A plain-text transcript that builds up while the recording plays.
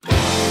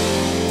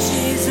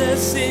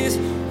Jesus is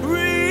real.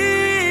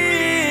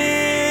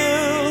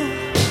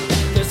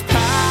 There's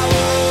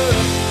power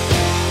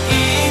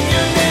in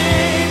your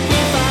name. We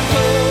find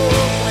hope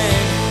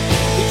when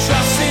we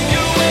trust in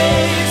your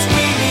ways.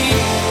 We need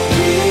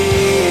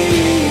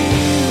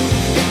real.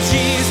 And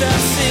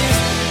Jesus is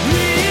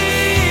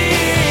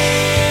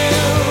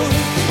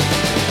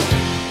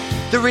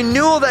real. The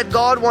renewal that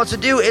God wants to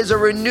do is a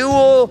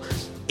renewal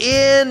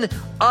in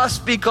us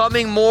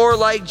becoming more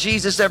like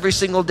Jesus every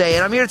single day.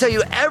 And I'm here to tell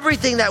you,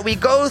 everything that we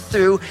go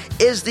through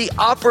is the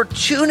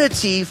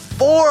opportunity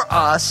for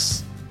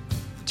us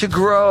to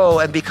grow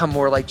and become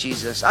more like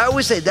Jesus. I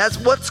always say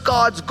what's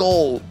God's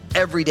goal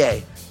every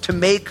day, to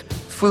make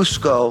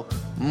Fusco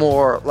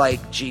more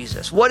like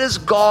Jesus. What is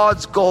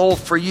God's goal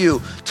for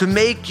you? To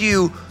make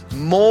you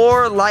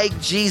more like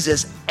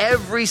Jesus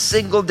every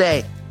single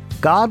day.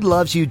 God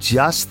loves you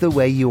just the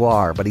way you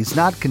are, but He's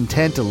not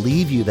content to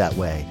leave you that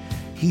way.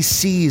 He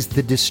sees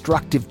the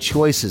destructive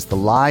choices, the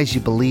lies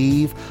you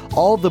believe,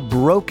 all the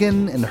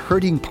broken and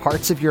hurting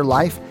parts of your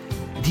life,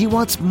 and He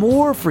wants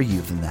more for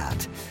you than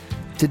that.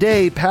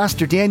 Today,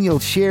 Pastor Daniel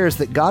shares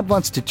that God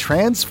wants to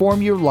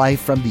transform your life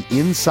from the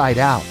inside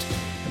out,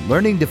 and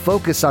learning to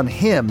focus on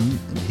Him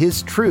and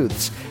His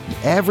truths in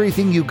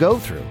everything you go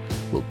through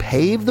will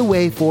pave the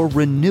way for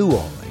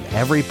renewal in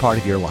every part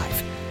of your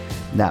life.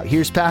 Now,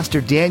 here's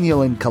Pastor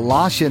Daniel in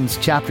Colossians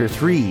chapter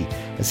 3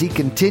 as he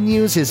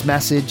continues his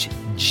message,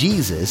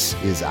 Jesus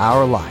is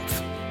our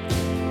life.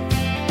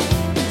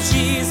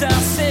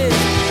 Jesus is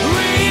real.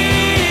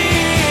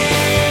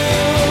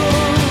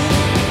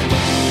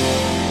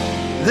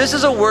 This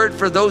is a word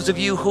for those of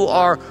you who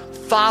are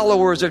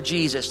followers of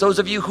Jesus, those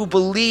of you who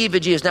believe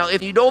in Jesus. Now,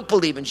 if you don't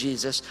believe in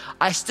Jesus,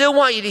 I still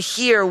want you to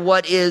hear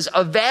what is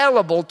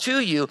available to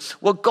you,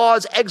 what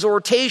God's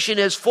exhortation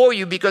is for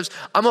you, because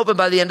I'm hoping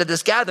by the end of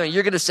this gathering,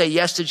 you're going to say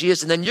yes to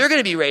Jesus, and then you're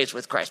going to be raised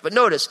with Christ. But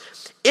notice,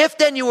 if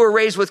then you were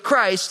raised with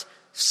Christ,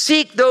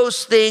 seek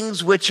those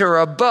things which are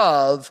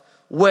above,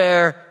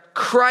 where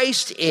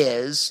Christ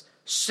is,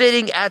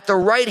 sitting at the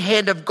right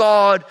hand of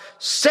God.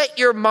 Set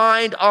your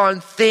mind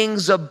on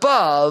things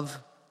above,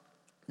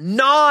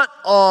 not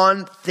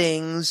on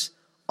things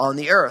on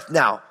the earth.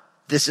 Now,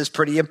 this is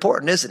pretty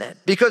important, isn't it?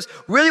 Because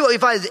really what we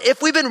find is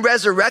if we've been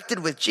resurrected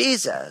with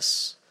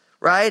Jesus,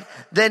 right,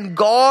 then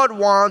God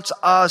wants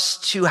us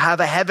to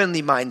have a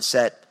heavenly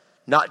mindset,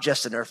 not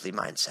just an earthly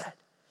mindset.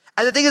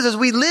 And the thing is, as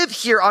we live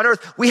here on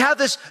earth, we have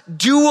this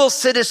dual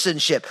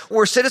citizenship.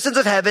 We're citizens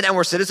of heaven and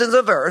we're citizens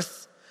of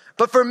earth.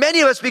 But for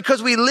many of us,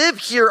 because we live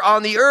here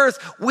on the earth,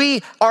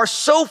 we are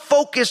so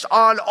focused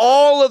on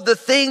all of the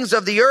things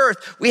of the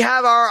earth. We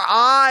have our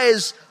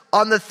eyes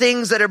on the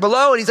things that are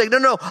below. And He's like,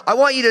 no, I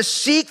want you to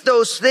seek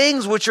those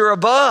things which are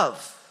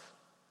above.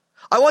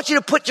 I want you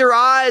to put your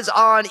eyes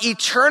on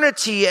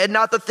eternity and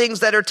not the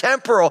things that are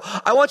temporal.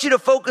 I want you to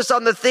focus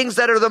on the things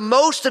that are the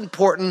most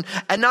important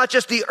and not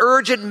just the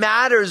urgent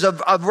matters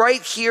of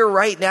right here,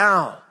 right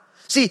now.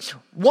 See,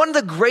 one of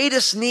the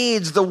greatest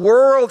needs the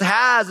world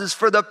has is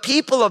for the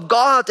people of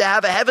God to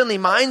have a heavenly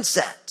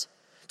mindset.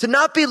 To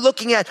not be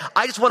looking at,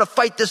 I just want to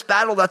fight this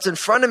battle that's in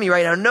front of me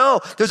right now. No,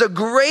 there's a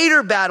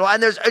greater battle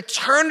and there's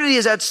eternity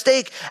is at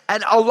stake.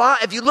 And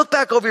if you look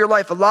back over your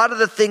life, a lot of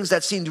the things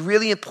that seemed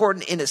really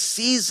important in a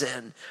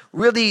season,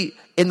 really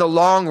in the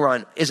long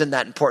run isn't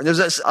that important.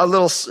 There's a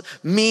little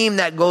meme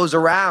that goes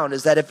around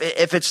is that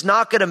if it's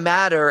not going to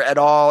matter at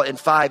all in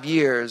 5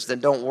 years,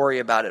 then don't worry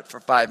about it for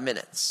 5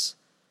 minutes.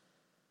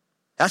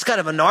 That's kind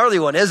of a gnarly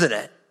one, isn't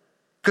it?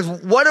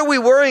 Because what are we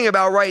worrying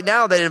about right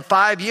now that in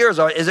 5 years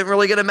isn't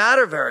really going to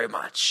matter very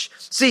much?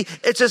 See,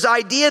 it's this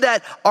idea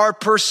that our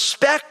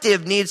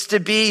perspective needs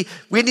to be,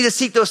 we need to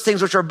seek those things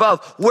which are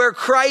above, where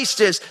Christ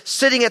is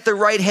sitting at the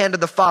right hand of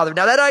the Father.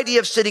 Now that idea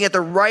of sitting at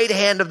the right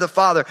hand of the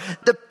Father,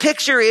 the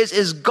picture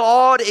is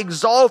God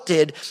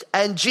exalted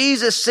and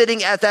Jesus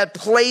sitting at that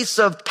place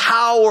of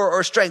power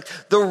or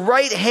strength. The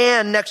right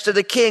hand next to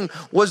the king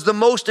was the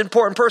most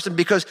important person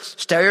because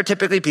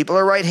stereotypically people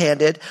are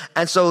right-handed.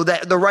 And so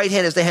the right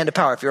hand is the hand of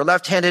power. If you're a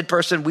left-handed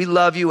person, we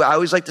love you. I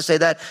always like to say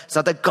that. It's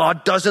not that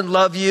God doesn't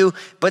love you,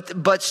 but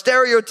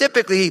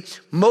stereotypically,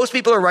 most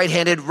people are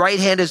right-handed. Right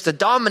hand is the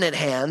dominant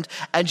hand,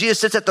 and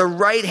Jesus sits at the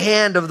right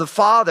hand of the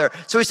Father.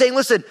 So He's saying,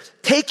 listen,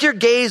 take your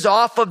gaze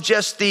off of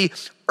just the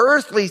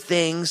earthly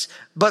things,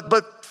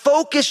 but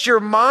focus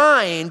your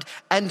mind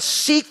and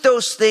seek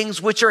those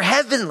things which are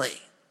heavenly.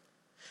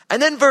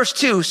 And then verse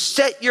 2,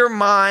 set your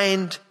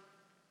mind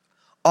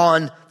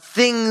on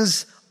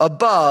things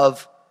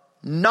above,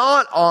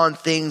 not on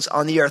things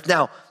on the earth.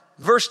 Now,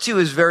 verse 2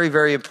 is very,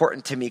 very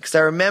important to me because I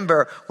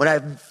remember when I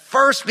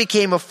first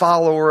became a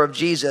follower of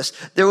Jesus,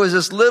 there was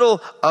this little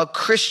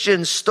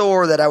Christian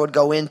store that I would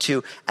go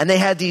into, and they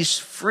had these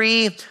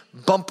free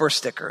bumper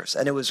stickers,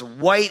 and it was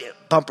white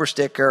bumper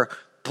sticker,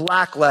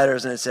 black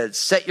letters, and it said,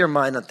 set your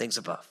mind on things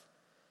above.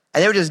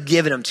 And they were just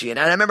giving them to you. And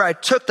I remember I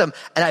took them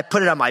and I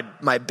put it on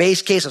my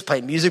bass case. I was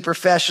playing music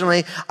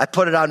professionally. I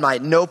put it on my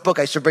notebook.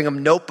 I used to bring a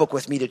notebook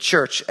with me to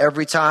church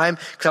every time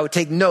because I would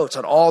take notes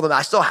on all of them.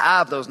 I still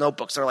have those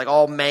notebooks. They're like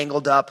all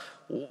mangled up,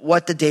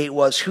 what the date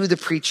was, who the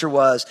preacher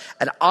was.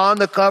 And on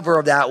the cover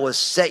of that was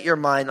set your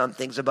mind on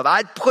things above.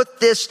 I'd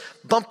put this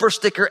bumper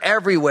sticker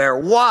everywhere.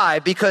 Why?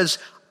 Because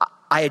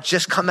I had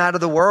just come out of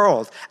the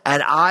world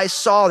and I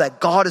saw that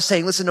God is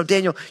saying, listen, no,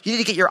 Daniel, you need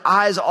to get your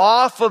eyes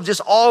off of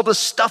just all the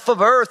stuff of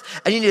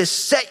earth and you need to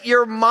set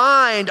your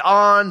mind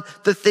on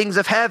the things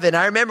of heaven.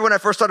 I remember when I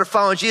first started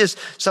following Jesus,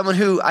 someone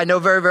who I know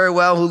very, very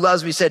well, who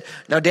loves me, said,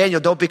 now, Daniel,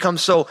 don't become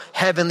so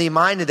heavenly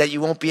minded that you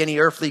won't be any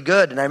earthly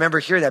good. And I remember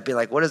hearing that, being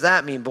like, what does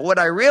that mean? But what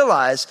I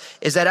realized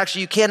is that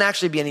actually you can't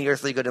actually be any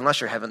earthly good unless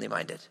you're heavenly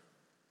minded.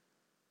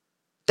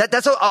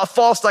 That's a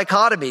false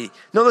dichotomy.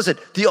 No, listen,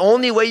 the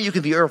only way you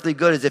can be earthly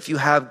good is if you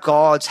have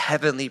God's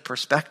heavenly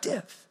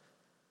perspective.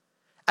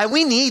 And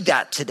we need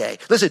that today.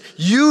 Listen,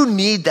 you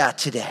need that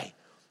today.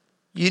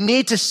 You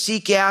need to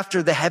seek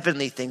after the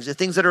heavenly things, the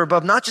things that are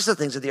above, not just the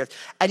things of the earth.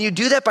 And you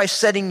do that by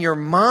setting your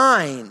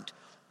mind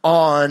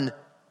on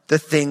the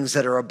things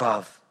that are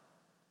above.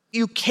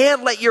 You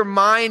can't let your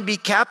mind be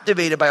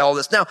captivated by all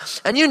this. Now,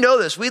 and you know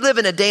this, we live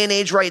in a day and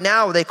age right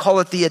now where they call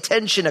it the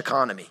attention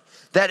economy.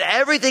 That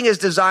everything is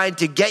designed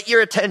to get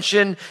your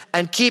attention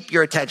and keep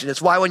your attention.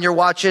 It's why when you're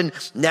watching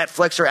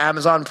Netflix or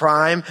Amazon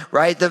Prime,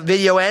 right, the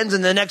video ends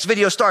and the next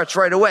video starts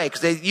right away.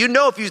 Because they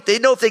know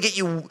if they get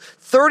you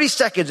 30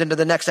 seconds into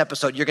the next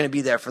episode, you're going to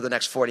be there for the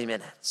next 40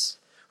 minutes.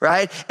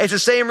 Right? It's the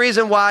same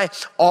reason why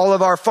all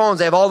of our phones,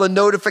 they have all the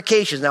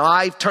notifications. Now,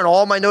 I turn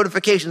all my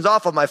notifications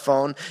off on my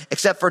phone,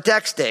 except for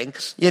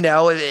texting. You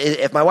know,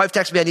 if my wife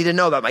texts me, I need to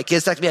know about it. My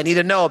kids text me, I need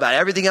to know about it.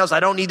 Everything else, I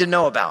don't need to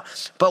know about.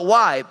 But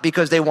why?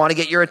 Because they want to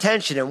get your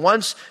attention. And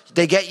once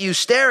they get you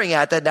staring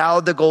at that, now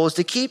the goal is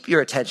to keep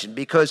your attention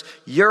because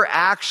you're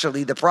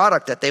actually the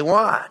product that they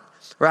want.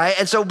 Right?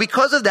 And so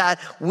because of that,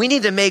 we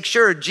need to make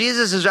sure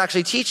Jesus is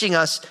actually teaching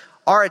us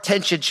our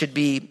attention should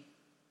be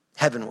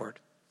heavenward,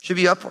 should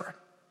be upward.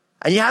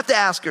 And you have to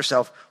ask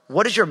yourself,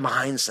 what is your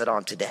mindset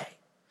on today?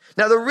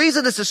 Now, the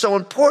reason this is so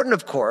important,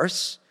 of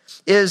course,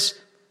 is,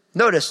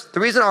 notice,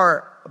 the reason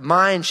our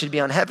mind should be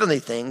on heavenly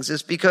things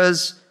is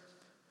because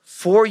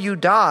for you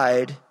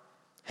died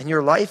and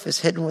your life is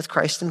hidden with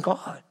Christ in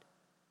God.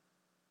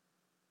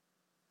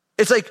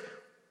 It's like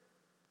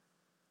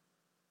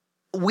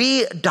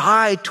we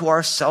died to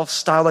our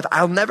self-style life.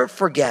 I'll never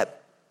forget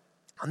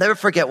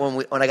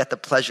when I got the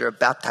pleasure of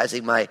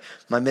baptizing my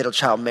middle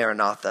child,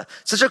 Maranatha.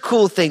 Such a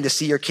cool thing to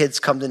see your kids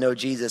come to know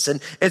Jesus.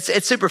 And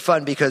it's super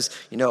fun because,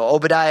 you know,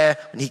 Obadiah,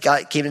 when he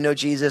came to know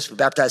Jesus, we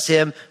baptized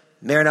him.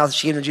 Maranatha,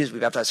 she came to know Jesus, we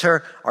baptized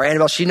her. Our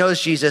Annabelle, she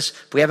knows Jesus.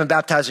 We haven't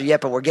baptized her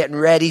yet, but we're getting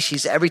ready.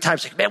 Every time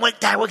she's like, man, when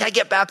can I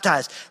get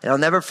baptized? And I'll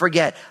never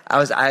forget,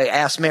 I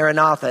asked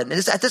Maranatha, and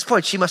at this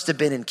point, she must have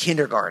been in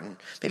kindergarten,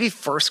 maybe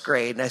first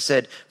grade. And I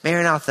said,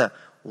 Maranatha,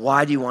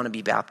 why do you want to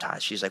be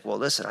baptized? She's like, well,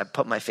 listen, I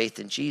put my faith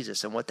in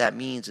Jesus. And what that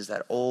means is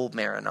that old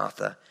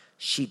Maranatha,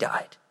 she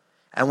died.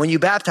 And when you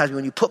baptize me,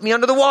 when you put me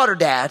under the water,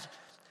 Dad,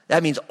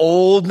 that means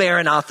old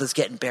Maranatha's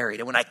getting buried.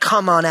 And when I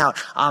come on out,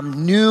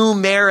 I'm new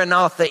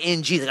Maranatha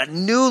in Jesus. I got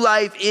new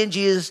life in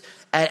Jesus.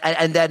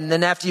 And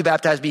then after you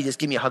baptize me, just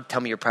give me a hug, tell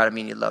me you're proud of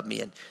me and you love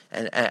me,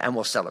 and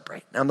we'll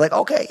celebrate. And I'm like,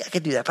 okay, I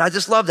can do that. But I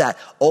just love that.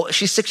 Oh,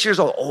 she's 6 years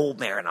old, old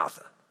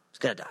Maranatha is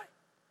going to die.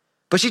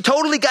 But she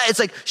totally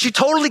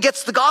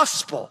gets the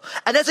gospel.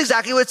 And that's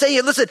exactly what it's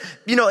saying. Listen,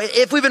 you know,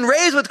 if we've been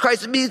raised with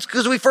Christ, it means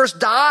because we first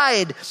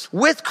died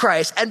with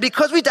Christ. And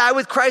because we died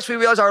with Christ, we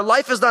realize our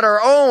life is not our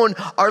own.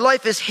 Our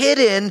life is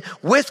hidden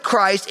with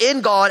Christ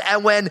in God.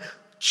 And when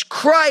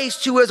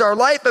Christ, who is our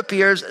life,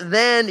 appears,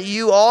 then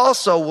you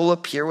also will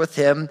appear with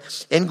him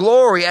in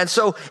glory. And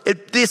so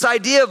this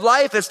idea of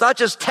life, it's not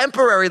just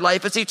temporary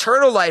life, it's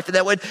eternal life. And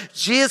that when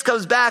Jesus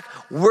comes back,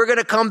 we're going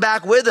to come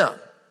back with him.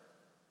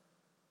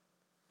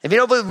 If you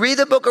don't read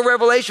the book of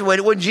Revelation,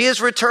 when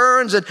Jesus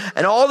returns and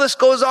all this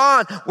goes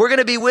on, we're going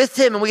to be with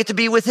him and we get to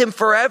be with him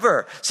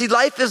forever. See,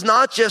 life is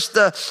not just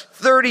the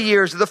 30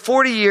 years or the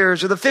 40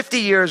 years or the 50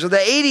 years or the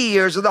 80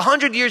 years or the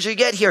 100 years you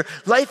get here.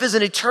 Life is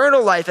an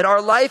eternal life and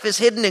our life is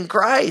hidden in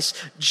Christ.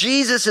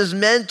 Jesus is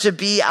meant to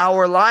be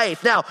our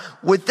life. Now,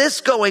 with this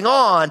going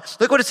on,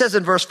 look what it says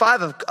in verse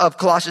 5 of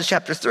Colossians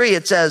chapter 3.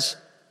 It says,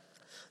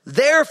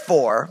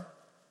 therefore,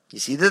 you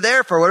see the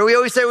therefore. What do we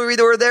always say when we read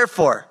the word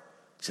therefore?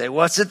 Say,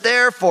 what's it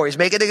there for? He's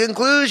making a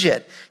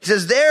conclusion. He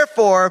says,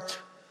 therefore,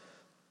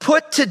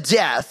 put to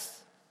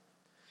death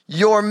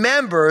your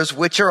members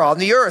which are on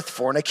the earth,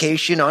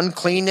 fornication,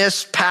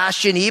 uncleanness,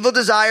 passion, evil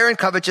desire, and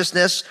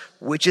covetousness,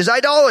 which is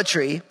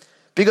idolatry.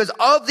 Because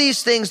of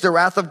these things, the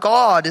wrath of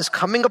God is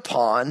coming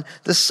upon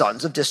the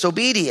sons of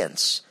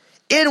disobedience,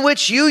 in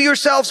which you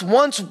yourselves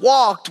once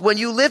walked when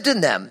you lived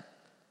in them.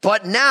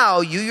 But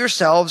now you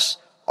yourselves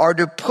are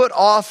to put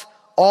off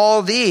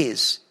all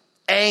these: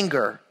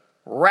 anger,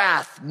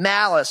 wrath,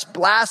 malice,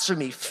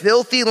 blasphemy,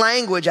 filthy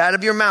language out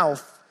of your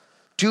mouth.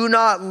 Do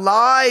not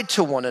lie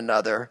to one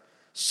another,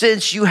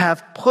 since you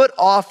have put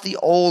off the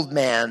old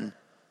man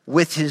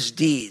with his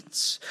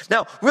deeds.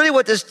 Now, really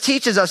what this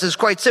teaches us is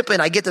quite simply,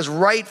 and I get this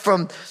right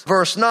from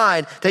verse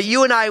 9, that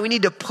you and I, we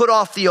need to put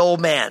off the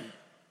old man.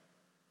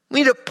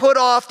 We need to put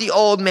off the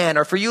old man,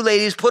 or for you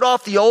ladies, put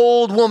off the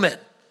old woman.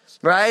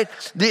 right?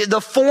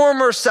 The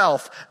former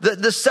self,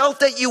 the self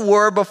that you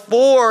were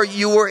before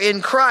you were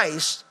in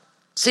Christ.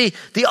 See,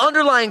 the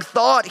underlying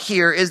thought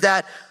here is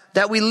that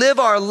we live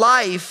our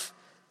life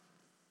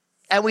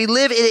and we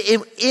live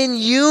in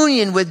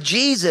union with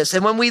Jesus.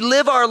 And when we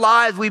live our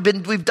lives,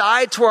 we've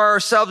died to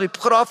ourselves. We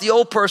put off the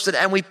old person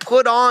and we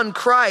put on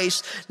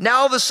Christ. Now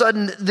all of a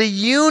sudden, the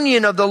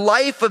union of the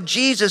life of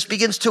Jesus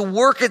begins to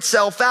work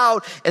itself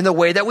out in the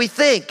way that we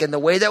think and the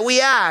way that we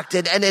act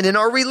and in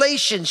our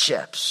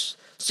relationships.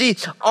 See,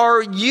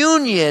 our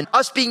union,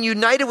 us being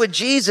united with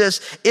Jesus,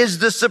 is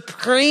the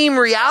supreme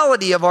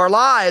reality of our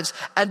lives.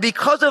 And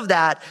because of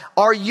that,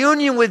 our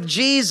union with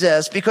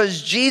Jesus, because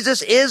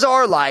Jesus is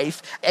our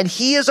life and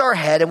he is our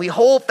head and we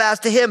hold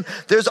fast to him,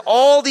 there's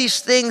all these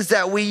things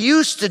that we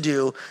used to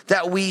do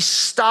that we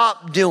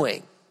stopped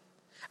doing.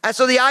 And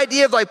so the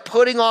idea of like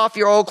putting off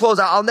your old clothes,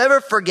 I'll never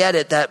forget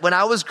it, that when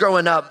I was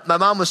growing up, my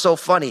mom was so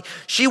funny.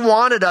 She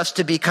wanted us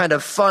to be kind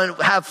of fun,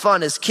 have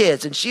fun as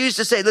kids. And she used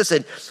to say,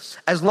 listen,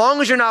 as long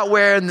as you're not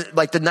wearing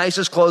like the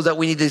nicest clothes that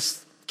we need to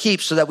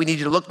keep so that we need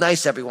you to look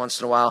nice every once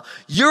in a while,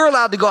 you're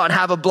allowed to go out and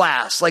have a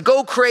blast, like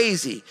go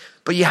crazy,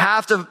 but you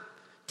have to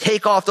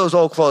take off those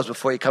old clothes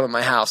before you come in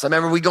my house. I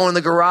remember we go in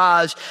the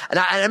garage and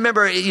I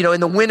remember, in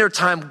the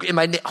wintertime in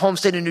my home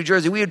state in New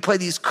Jersey, we would play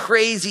these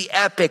crazy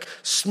epic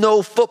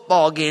snow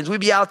football games.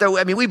 We'd be out there.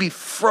 We'd be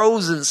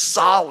frozen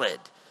solid.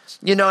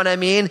 You know what I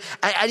mean?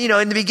 And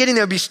in the beginning,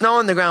 there would be snow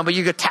on the ground, but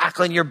you're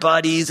tackling your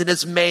buddies and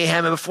it's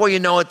mayhem. And before you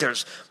know it,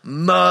 there's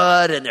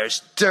mud and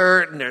there's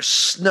dirt and there's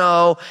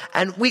snow.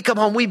 And we come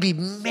home, we'd be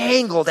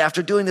mangled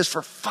after doing this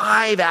for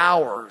 5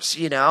 hours,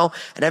 And I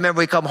remember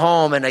we come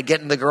home and I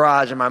get in the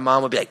garage and my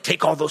mom would be like,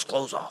 take all those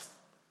clothes off.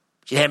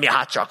 She'd hand me a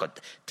hot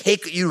chocolate. They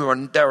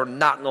were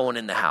not going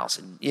in the house,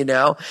 and it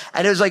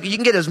was like, you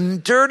can get as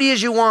dirty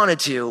as you wanted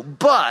to,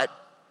 but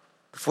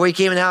before you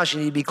came in the house, you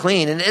need to be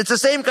clean. And it's the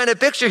same kind of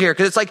picture here,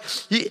 because it's like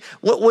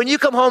when you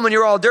come home and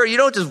you're all dirty, you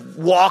don't just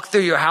walk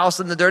through your house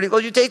in the dirty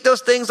clothes. You take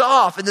those things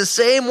off. In the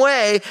same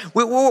way,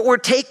 we're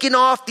taking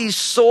off these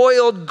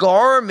soiled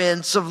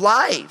garments of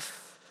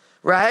life,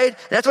 right?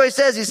 And that's what he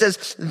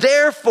says,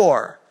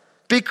 therefore,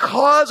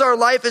 because our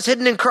life is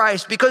hidden in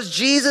Christ, because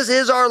Jesus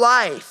is our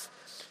life,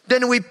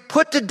 then we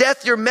put to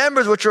death your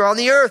members which are on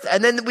the earth.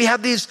 And then we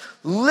have these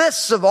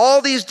lists of all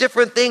these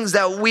different things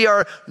that we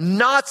are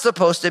not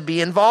supposed to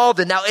be involved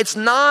in. Now, it's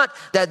not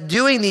that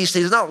doing these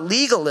things is not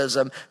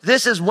legalism.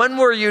 This is when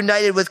we're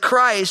united with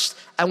Christ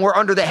and we're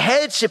under the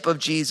headship of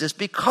Jesus.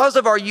 Because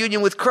of our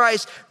union with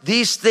Christ,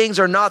 these things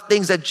are not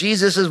things that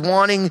Jesus is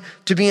wanting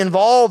to be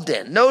involved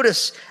in.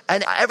 Notice,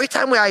 and every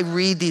time I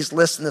read these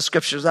lists in the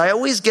scriptures, I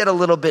always get a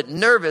little bit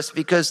nervous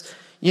because,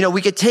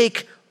 we could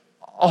take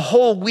a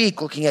whole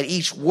week looking at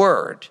each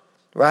word,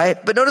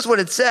 right? But notice what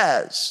it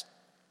says.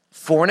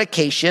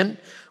 Fornication,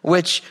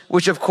 which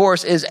of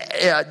course is,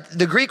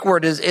 the Greek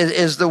word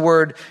is the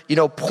word,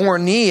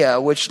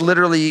 porneia, which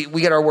literally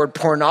we get our word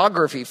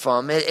pornography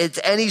from. It's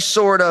any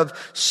sort of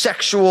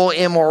sexual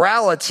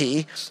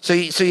immorality. So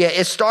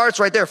it starts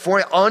right there.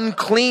 For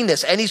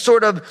uncleanness, any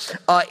sort of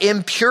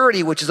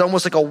impurity, which is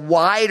almost like a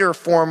wider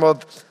form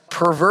of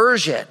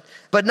perversion.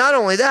 But not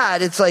only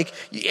that, it's like,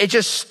 it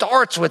just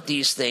starts with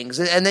these things.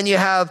 And then you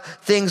have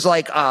things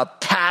like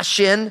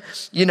passion,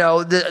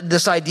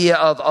 this idea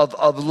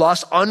of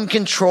lust,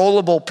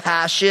 uncontrollable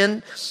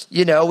passion.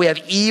 We have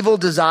evil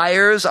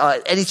desires,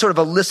 any sort of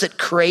illicit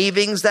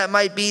cravings that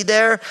might be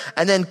there.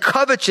 And then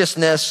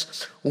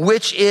covetousness,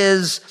 which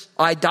is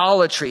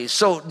idolatry.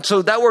 So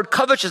that word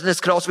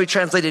covetousness could also be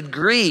translated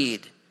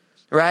greed.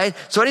 Right?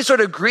 So any sort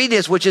of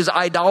greediness, which is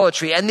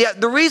idolatry. And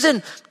the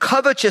reason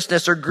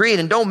covetousness or greed,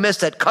 and don't miss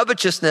that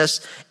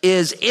covetousness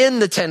is in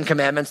the 10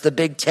 Commandments, the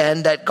big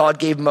 10 that God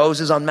gave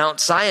Moses on Mount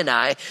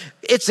Sinai.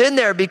 It's in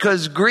there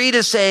because greed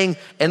is saying,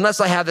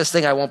 unless I have this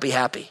thing, I won't be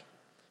happy.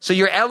 So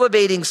you're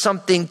elevating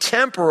something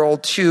temporal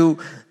to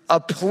a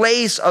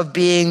place of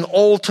being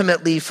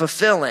ultimately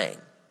fulfilling.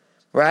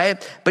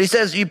 Right? But he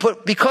says,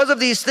 because of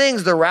these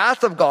things, the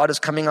wrath of God is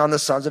coming on the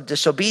sons of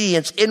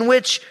disobedience, in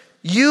which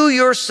you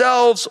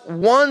yourselves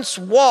once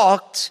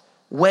walked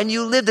when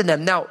you lived in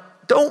them. Now,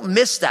 don't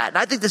miss that. And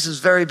I think this is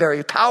very,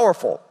 very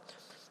powerful.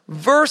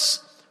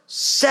 Verse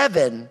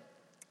 7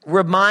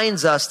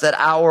 reminds us that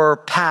our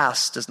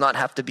past does not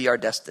have to be our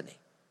destiny.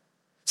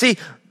 See,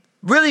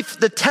 really,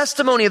 the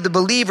testimony of the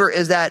believer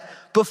is that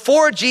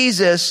before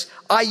Jesus,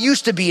 I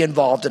used to be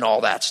involved in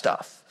all that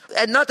stuff.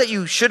 And not that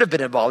you should have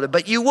been involved in,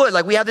 but you would.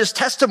 Like, we have this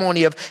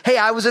testimony of, hey,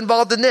 I was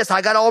involved in this.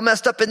 I got all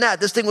messed up in that.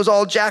 This thing was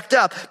all jacked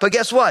up. But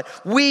guess what?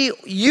 We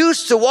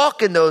used to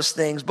walk in those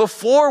things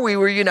before we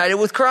were united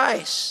with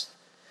Christ.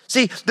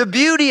 See, the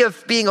beauty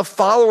of being a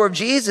follower of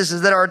Jesus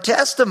is that our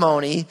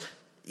testimony,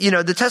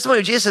 the testimony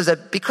of Jesus is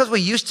that because we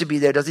used to be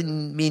there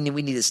doesn't mean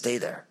we need to stay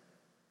there.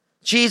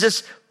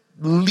 Jesus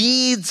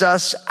leads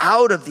us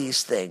out of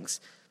these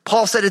things.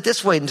 Paul said it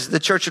this way in the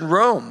church in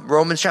Rome,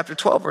 Romans chapter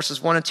 12,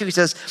 verses 1 and 2. He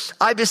says,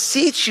 I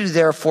beseech you,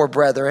 therefore,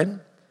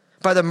 brethren,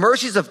 by the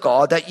mercies of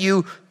God, that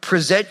you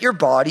present your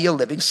body a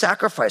living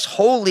sacrifice,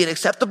 holy and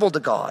acceptable to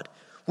God,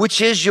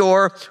 which is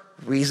your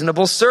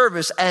reasonable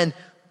service. And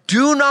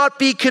do not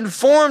be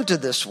conformed to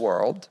this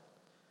world,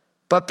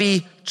 but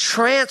be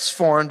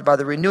transformed by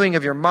the renewing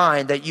of your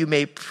mind, that you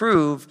may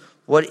prove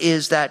what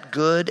is that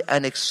good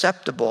and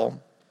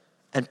acceptable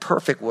and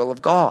perfect will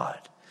of God.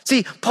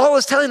 See, Paul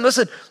is telling them,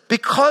 listen,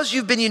 because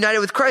you've been united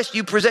with Christ,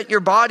 you present your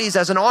bodies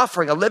as an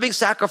offering, a living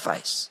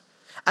sacrifice.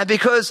 And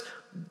because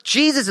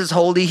Jesus is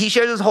holy, he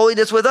shares his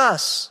holiness with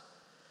us.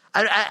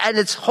 And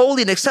it's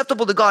holy and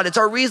acceptable to God. It's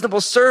our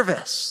reasonable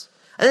service.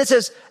 And it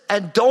says,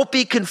 and don't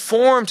be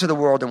conformed to the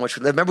world in which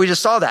we live. Remember, we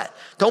just saw that.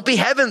 Don't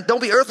be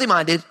earthly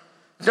minded.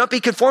 Don't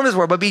be conformed to this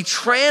world, but be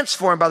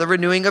transformed by the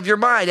renewing of your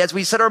mind. As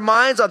we set our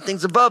minds on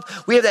things above,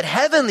 we have that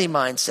heavenly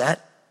mindset,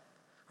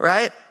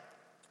 right?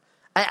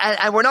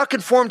 And we're not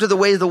conformed to the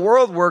way the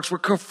world works. We're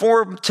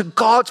conformed to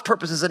God's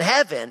purposes in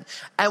heaven.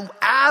 And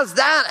as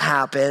that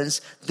happens,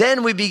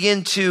 then we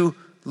begin to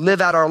live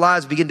out our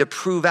lives, begin to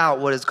prove out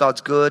what is God's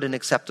good and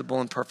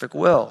acceptable and perfect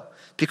will.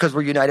 Because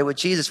we're united with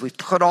Jesus. We've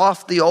put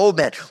off the old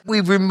man.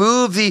 We've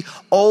removed the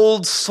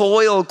old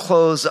soiled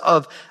clothes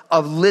of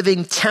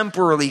living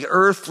temporally,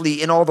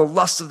 earthly, in all the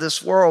lusts of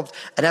this world.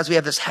 And as we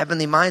have this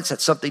heavenly mindset,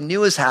 something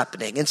new is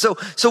happening. And so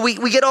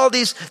we get all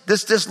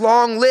this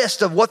long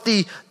list of what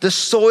the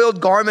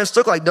soiled garments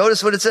look like.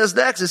 Notice what it says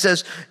next. It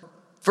says,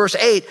 verse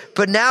 8,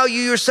 but now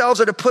you yourselves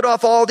are to put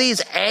off all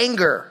these: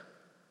 anger,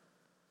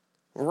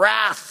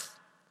 wrath,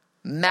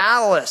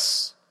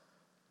 malice,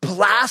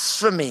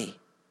 blasphemy,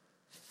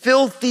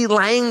 filthy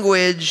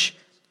language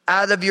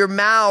out of your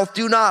mouth.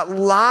 Do not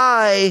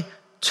lie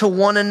to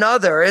one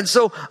another. And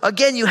so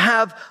again, you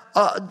have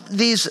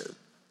these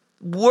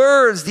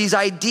words, these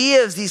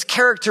ideas, these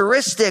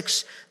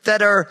characteristics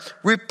that are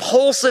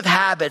repulsive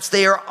habits.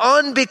 They are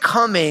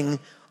unbecoming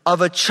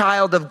of a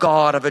child of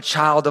God, of a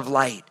child of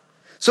light.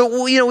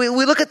 So, we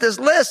look at this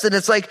list and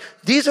it's like,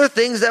 these are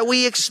things that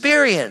we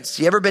experience.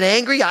 You ever been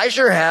angry? I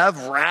sure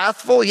have.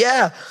 Wrathful?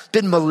 Yeah.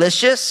 Been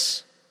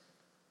malicious?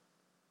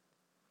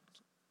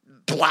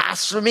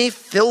 Blasphemy?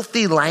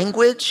 Filthy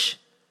language?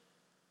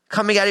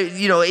 Coming out of,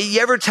 you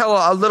ever tell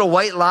a little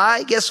white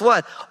lie? Guess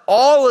what?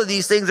 All of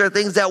these things are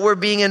things that we're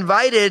being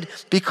invited,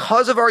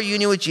 because of our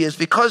union with Jesus,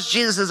 because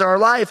Jesus is our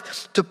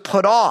life, to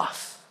put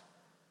off.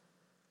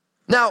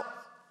 Now,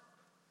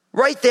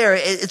 right there,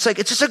 it's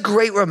just a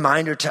great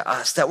reminder to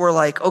us that we're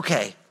like,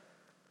 okay,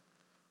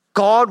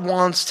 God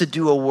wants to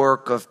do a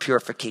work of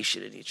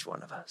purification in each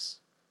one of us.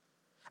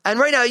 And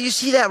right now, you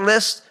see that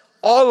list,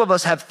 all of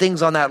us have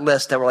things on that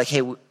list that we're like,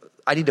 hey,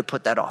 I need to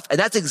put that off. And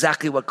that's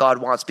exactly what God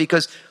wants,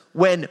 because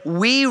when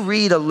we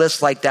read a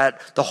list like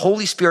that, the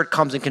Holy Spirit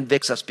comes and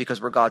convicts us because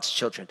we're God's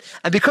children.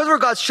 And because we're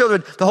God's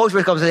children, the Holy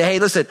Spirit comes and says, hey,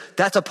 listen,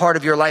 that's a part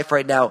of your life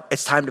right now.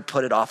 It's time to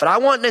put it off. And I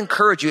want to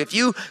encourage you, if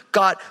you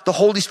got the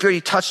Holy Spirit,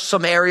 you touched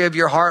some area of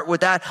your heart with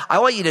that, I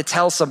want you to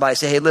tell somebody,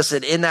 say, hey,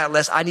 listen, in that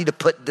list, I need to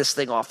put this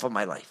thing off of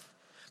my life.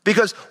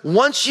 Because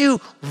once you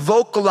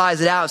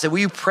vocalize it out and say, will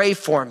you pray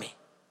for me?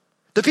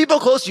 The people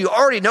close to you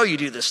already know you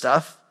do this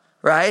stuff.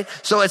 Right?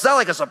 So it's not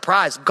like a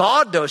surprise.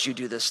 God knows you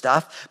do this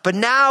stuff, but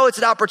now it's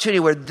an opportunity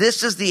where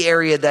this is the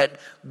area that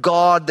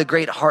God, the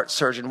great heart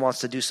surgeon, wants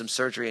to do some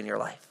surgery in your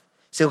life.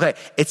 Say, okay,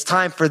 it's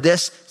time for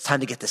this. It's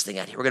time to get this thing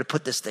out of here. We're going to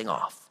put this thing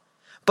off.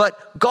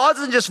 But God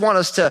doesn't just want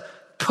us to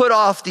put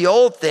off the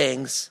old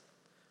things,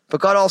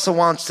 but God also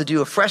wants to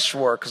do a fresh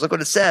work. Because look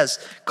what it says,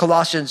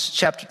 Colossians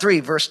chapter 3,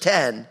 verse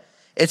 10.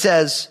 It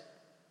says,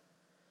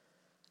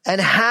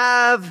 and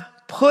have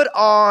put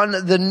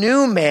on the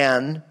new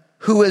man,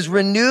 who is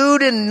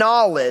renewed in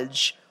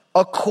knowledge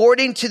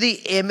according to the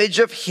image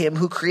of him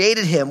who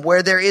created him,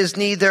 where there is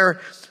neither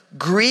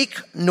Greek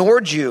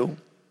nor Jew,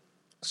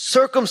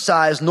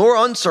 circumcised nor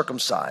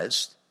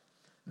uncircumcised,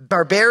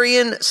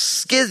 barbarian,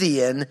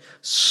 Scythian,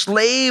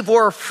 slave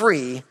or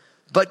free,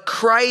 but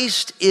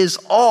Christ is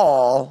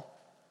all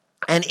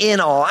and in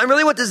all. And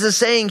really what this is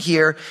saying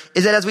here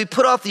is that as we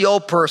put off the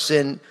old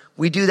person,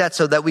 we do that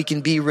so that we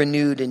can be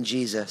renewed in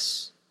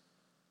Jesus.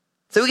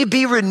 So we can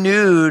be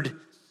renewed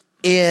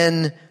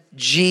in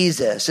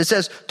Jesus. It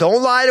says,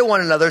 don't lie to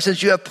one another,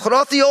 since you have put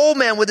off the old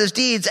man with his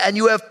deeds, and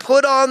you have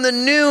put on the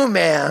new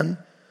man,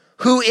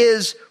 who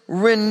is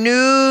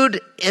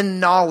renewed in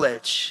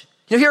knowledge.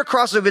 Here at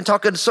Crossroads, we've been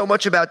talking so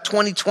much about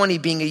 2020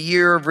 being a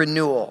year of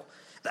renewal.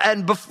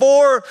 And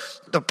before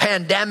the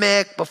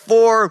pandemic,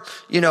 before,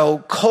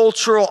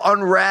 cultural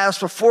unrest,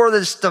 before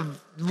the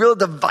real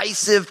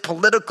divisive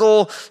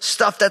political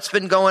stuff that's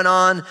been going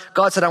on,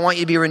 God said, I want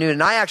you to be renewed.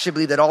 And I actually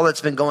believe that all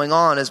that's been going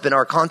on has been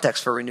our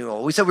context for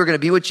renewal. We said we're going to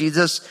be with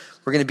Jesus,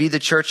 we're going to be the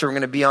church, and we're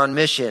going to be on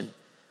mission.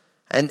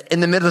 And in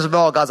the middle of it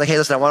all, God's like, hey,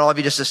 listen, I want all of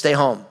you just to stay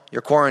home.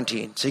 You're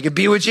quarantined, so you can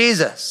be with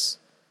Jesus.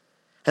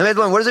 And we're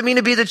going, what does it mean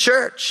to be the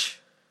church?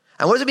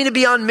 And what does it mean to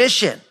be on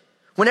mission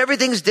when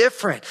everything's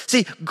different?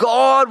 See,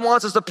 God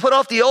wants us to put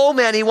off the old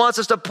man. He wants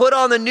us to put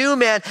on the new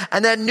man.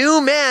 And that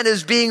new man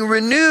is being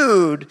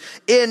renewed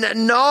in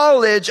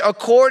knowledge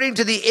according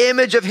to the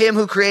image of him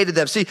who created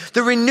them. See,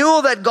 the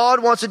renewal that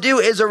God wants to do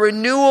is a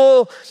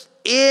renewal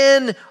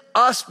in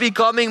us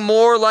becoming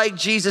more like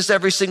Jesus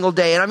every single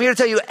day. And I'm here to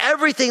tell you,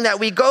 everything that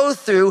we go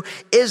through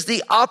is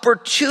the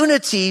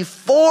opportunity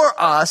for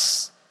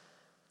us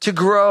to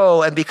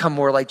grow and become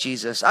more like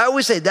Jesus. I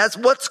always say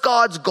what's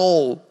God's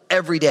goal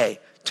every day,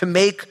 to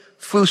make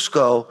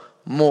Fusco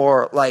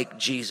more like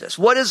Jesus.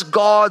 What is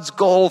God's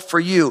goal for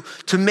you?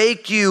 To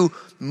make you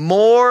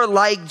more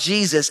like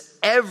Jesus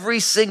every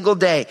single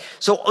day.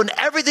 So when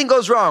everything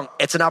goes wrong,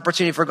 it's an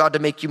opportunity for God to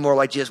make you more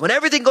like Jesus. When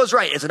everything goes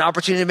right, it's an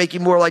opportunity to make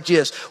you more like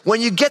Jesus.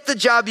 When you get the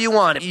job you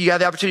want, you have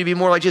the opportunity to be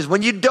more like Jesus.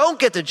 When you don't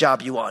get the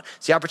job you want,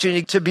 it's the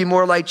opportunity to be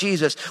more like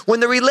Jesus. When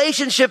the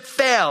relationship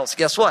fails,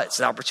 guess what? It's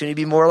an opportunity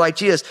to be more like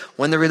Jesus.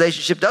 When the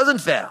relationship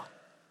doesn't fail,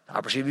 the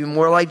opportunity to be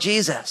more like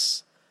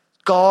Jesus.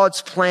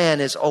 God's plan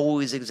is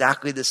always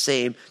exactly the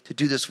same, to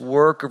do this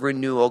work of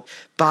renewal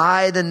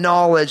by the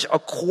knowledge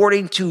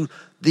according to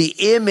the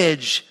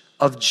image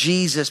of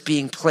Jesus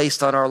being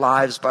placed on our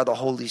lives by the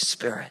Holy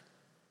Spirit.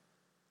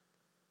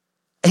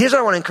 And here's what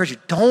I want to encourage you.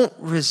 Don't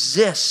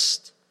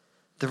resist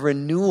the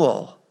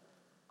renewal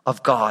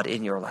of God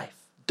in your life.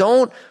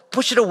 Don't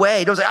push it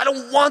away. Don't say, I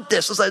don't want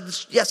this. It's like,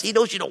 yes, he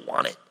knows you don't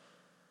want it.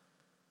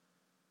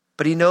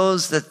 But he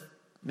knows that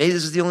maybe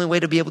this is the only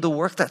way to be able to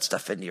work that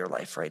stuff into your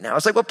life right now.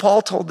 It's like what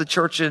Paul told the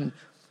church in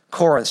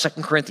Corinth,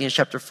 2 Corinthians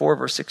chapter 4,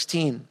 verse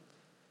 16. He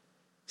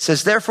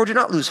says, therefore, do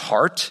not lose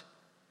heart,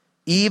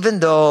 even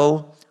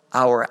though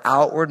our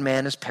outward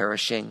man is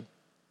perishing,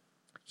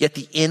 yet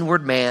the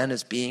inward man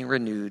is being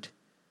renewed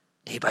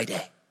day by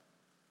day.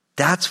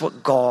 That's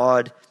what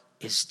God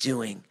is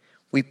doing.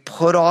 We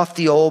put off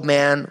the old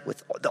man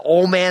with the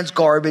old man's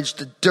garbage,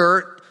 the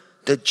dirt,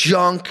 the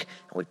junk,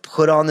 and we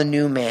put on the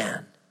new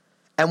man.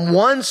 And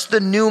once the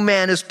new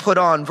man is put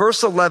on,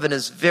 verse 11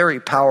 is very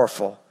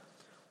powerful,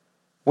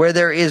 where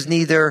there is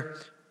neither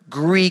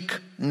Greek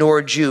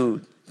nor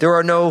Jew. There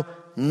are no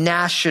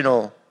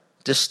national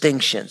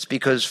distinctions,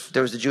 because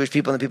there was the Jewish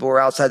people and the people who were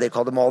outside. They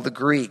called them all the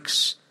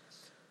Greeks.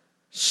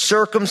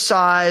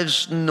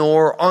 Circumcised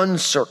nor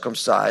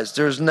uncircumcised.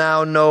 There's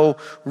now no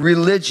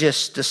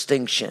religious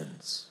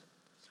distinctions.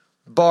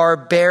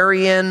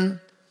 Barbarian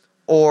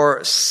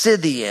or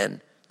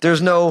Scythian.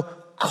 There's no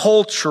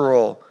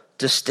cultural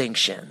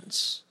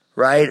distinctions,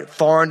 right?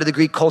 Far into the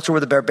Greek culture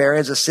where the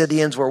barbarians, the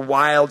Scythians were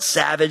wild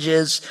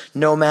savages,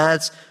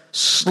 nomads.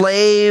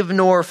 Slave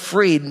nor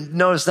free.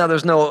 Notice now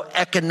there's no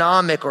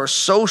economic or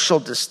social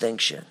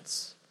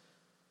distinctions.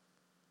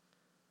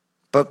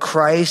 But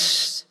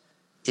Christ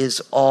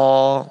is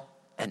all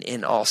and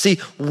in all. See,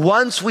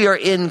 once we are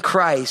in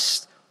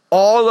Christ,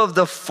 all of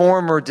the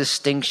former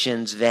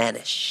distinctions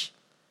vanish,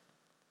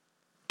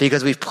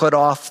 because we've put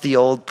off the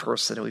old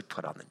person and we've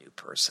put on the new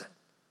person.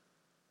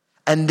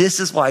 And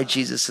this is why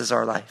Jesus is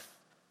our life.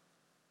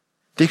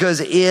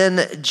 Because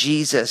in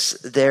Jesus,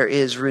 there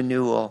is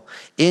renewal.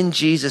 In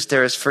Jesus,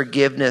 there is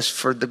forgiveness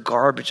for the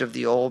garbage of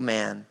the old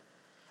man.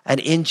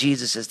 And in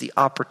Jesus is the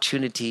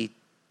opportunity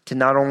to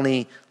not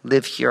only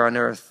live here on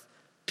earth,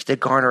 but to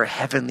garner a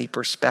heavenly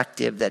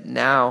perspective that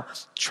now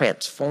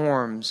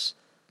transforms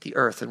the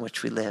earth in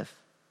which we live.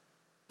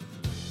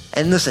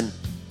 And listen,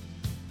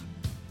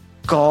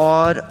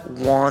 God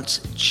wants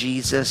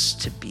Jesus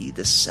to be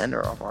the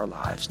center of our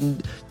lives.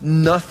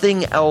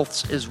 Nothing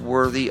else is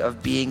worthy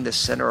of being the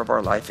center of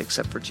our life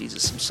except for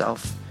Jesus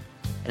himself.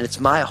 And it's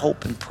my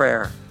hope and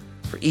prayer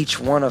for each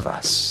one of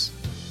us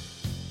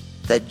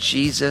that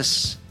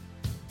Jesus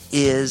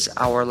is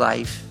our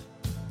life.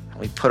 And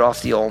we put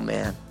off the old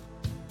man,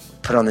 we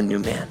put on the new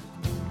man.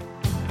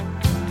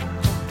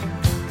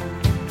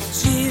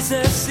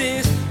 Jesus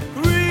is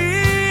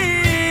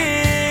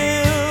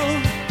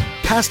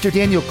Pastor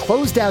Daniel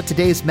closed out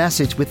today's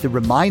message with the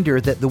reminder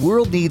that the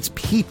world needs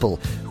people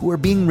who are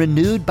being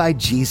renewed by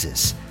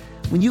Jesus.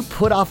 When you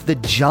put off the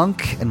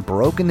junk and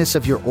brokenness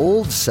of your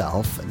old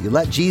self and you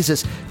let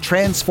Jesus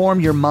transform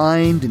your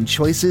mind and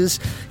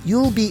choices,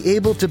 you'll be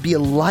able to be a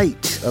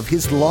light of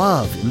his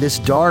love in this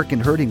dark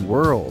and hurting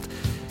world.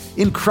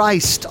 In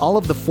Christ, all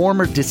of the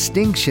former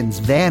distinctions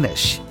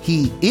vanish.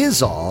 He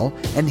is all,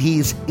 and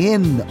he's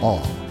in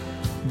all.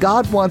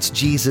 God wants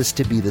Jesus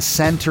to be the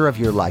center of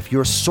your life,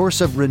 your source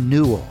of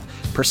renewal,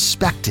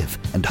 perspective,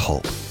 and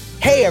hope.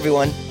 Hey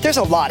everyone, there's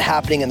a lot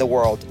happening in the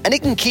world, and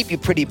it can keep you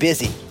pretty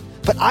busy.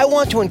 But I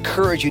want to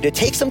encourage you to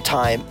take some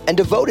time and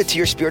devote it to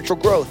your spiritual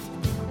growth.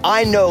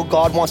 I know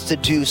God wants to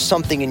do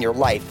something in your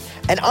life,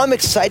 and I'm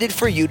excited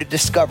for you to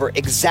discover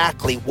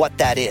exactly what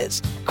that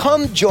is.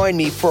 Come join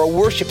me for a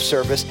worship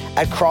service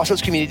at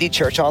Crossroads Community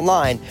Church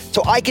online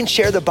so I can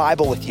share the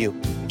Bible with you.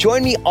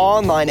 Join me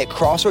online at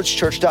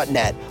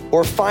crossroadschurch.net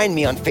or find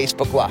me on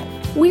Facebook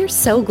Live. We're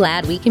so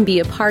glad we can be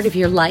a part of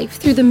your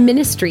life through the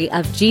ministry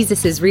of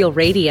Jesus is Real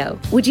Radio.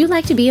 Would you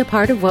like to be a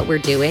part of what we're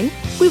doing?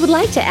 We would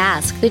like to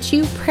ask that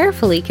you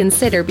prayerfully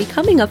consider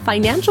becoming a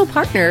financial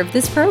partner of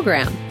this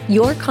program.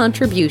 Your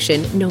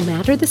contribution, no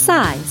matter the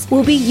size,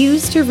 will be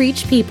used to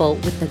reach people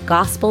with the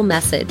gospel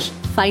message.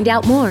 Find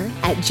out more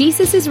at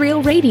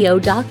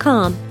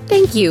JesusIsRealRadio.com.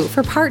 Thank you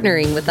for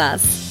partnering with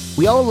us.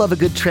 We all love a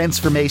good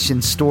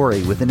transformation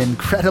story with an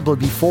incredible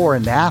before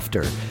and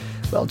after.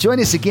 Well,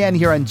 join us again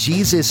here on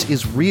Jesus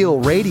is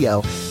Real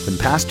Radio when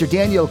Pastor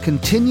Daniel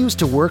continues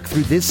to work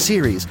through this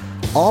series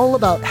all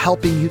about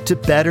helping you to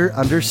better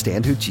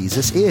understand who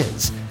Jesus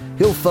is.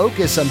 He'll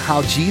focus on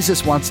how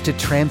Jesus wants to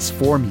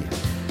transform you.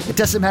 It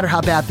doesn't matter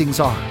how bad things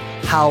are,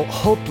 how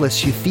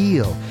hopeless you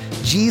feel.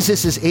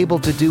 Jesus is able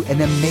to do an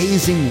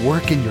amazing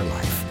work in your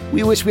life.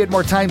 We wish we had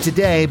more time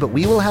today, but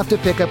we will have to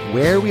pick up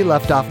where we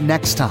left off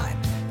next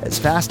time as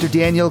Pastor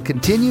Daniel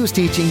continues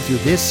teaching through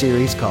this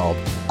series called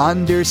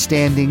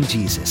Understanding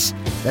Jesus.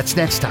 That's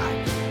next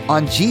time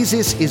on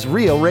Jesus is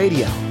Real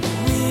Radio.